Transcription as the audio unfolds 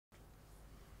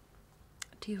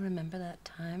Do you remember that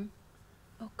time?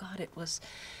 Oh, God, it was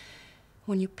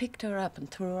when you picked her up and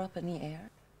threw her up in the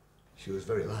air. She was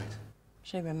very light.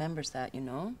 She remembers that, you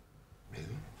know. Really?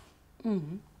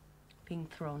 Mm-hmm. Being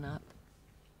thrown up.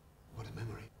 What a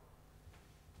memory.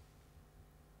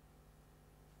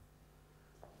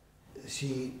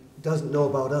 She doesn't know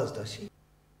about us, does she?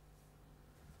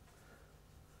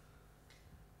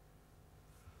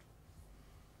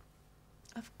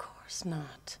 Of course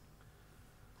not.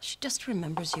 She just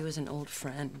remembers you as an old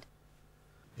friend.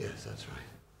 Yes, that's right.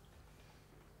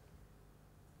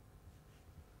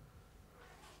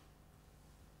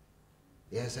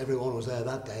 Yes, everyone was there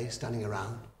that day, standing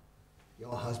around.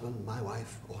 Your husband, my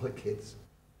wife, all the kids.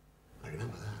 I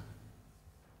remember that.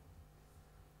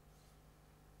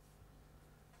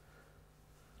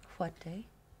 What day?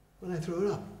 When I threw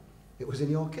her up. It was in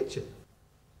your kitchen.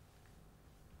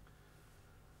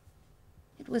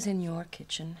 It was in your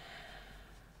kitchen.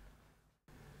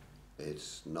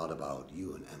 It's not about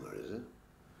you and Emma, is it?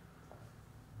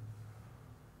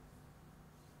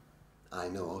 I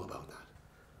know all about that.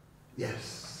 Yes,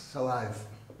 so I've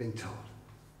been told.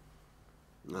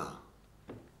 Ah.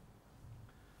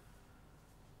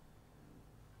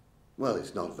 Well,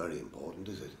 it's not very important,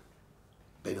 is it?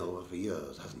 Been over for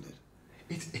years, hasn't it?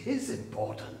 It is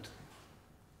important.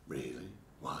 Really?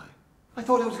 Why? I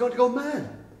thought I was going to go mad.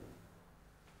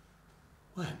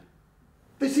 When?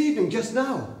 This evening, just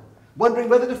now. Wondering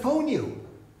whether to phone you.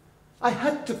 I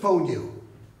had to phone you.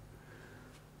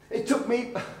 It took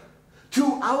me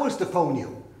 2 hours to phone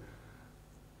you.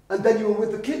 And then you were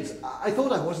with the kids. I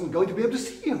thought I wasn't going to be able to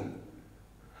see you.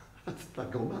 I thought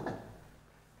I'd go mad.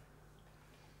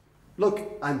 Look,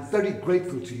 I'm very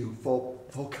grateful to you for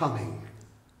coming.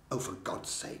 Oh, for God's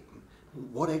sake,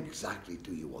 what exactly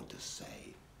do you want to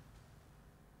say?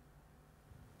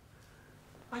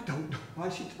 I don't know why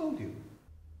she told you.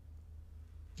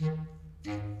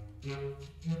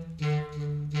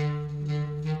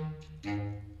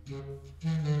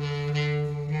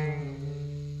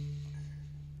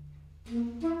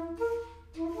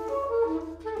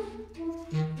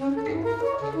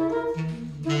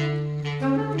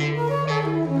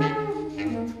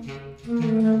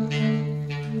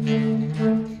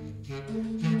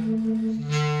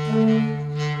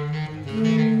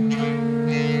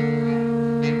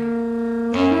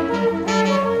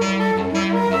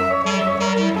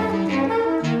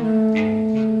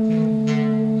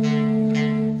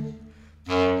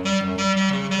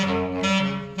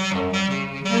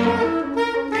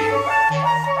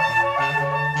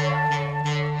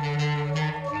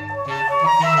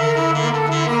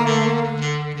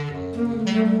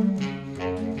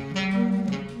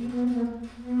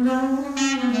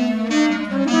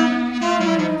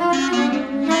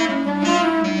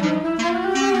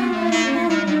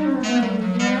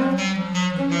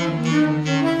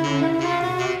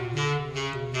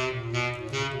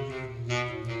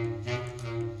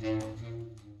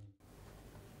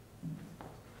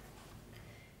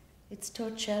 It's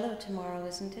Torcello tomorrow,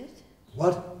 isn't it?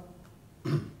 What?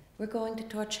 We're going to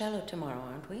Torcello tomorrow,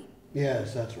 aren't we?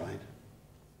 Yes, that's right.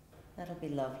 That'll be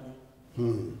lovely.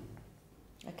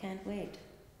 I can't wait.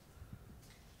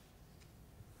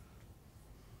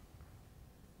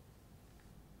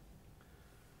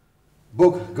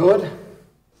 Book good?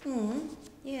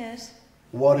 Yes.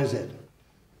 What is it?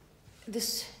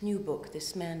 This new book,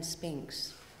 This Man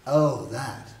Spinks. Oh,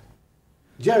 that.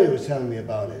 Jerry was telling me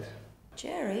about it.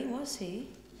 Jerry, was he?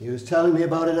 He was telling me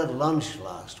about it at lunch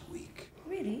last week.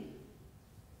 Really?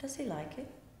 Does he like it?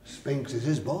 Spinks is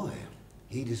his boy.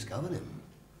 He discovered him.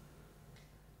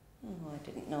 Oh, I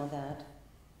didn't know that.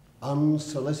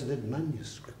 Unsolicited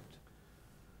manuscript.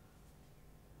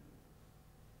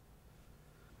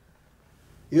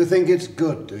 You think it's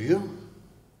good, do you?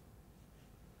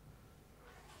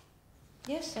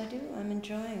 Yes, I do. I'm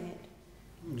enjoying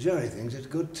it. Jerry thinks it's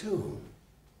good too.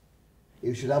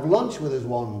 You should have lunch with us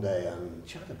one day and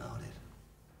chat about it.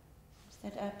 Is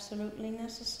that absolutely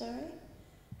necessary?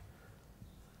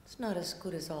 It's not as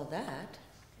good as all that.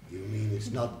 You mean it's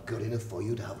not good enough for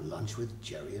you to have lunch with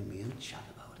Jerry and me and chat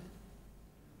about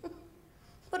it?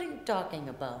 What are you talking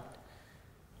about?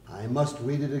 I must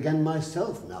read it again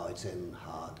myself now it's in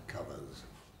hard covers.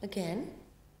 Again?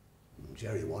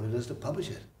 Jerry wanted us to publish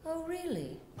it. Oh,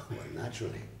 really? Well,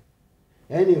 naturally.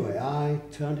 Anyway, I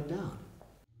turned it down.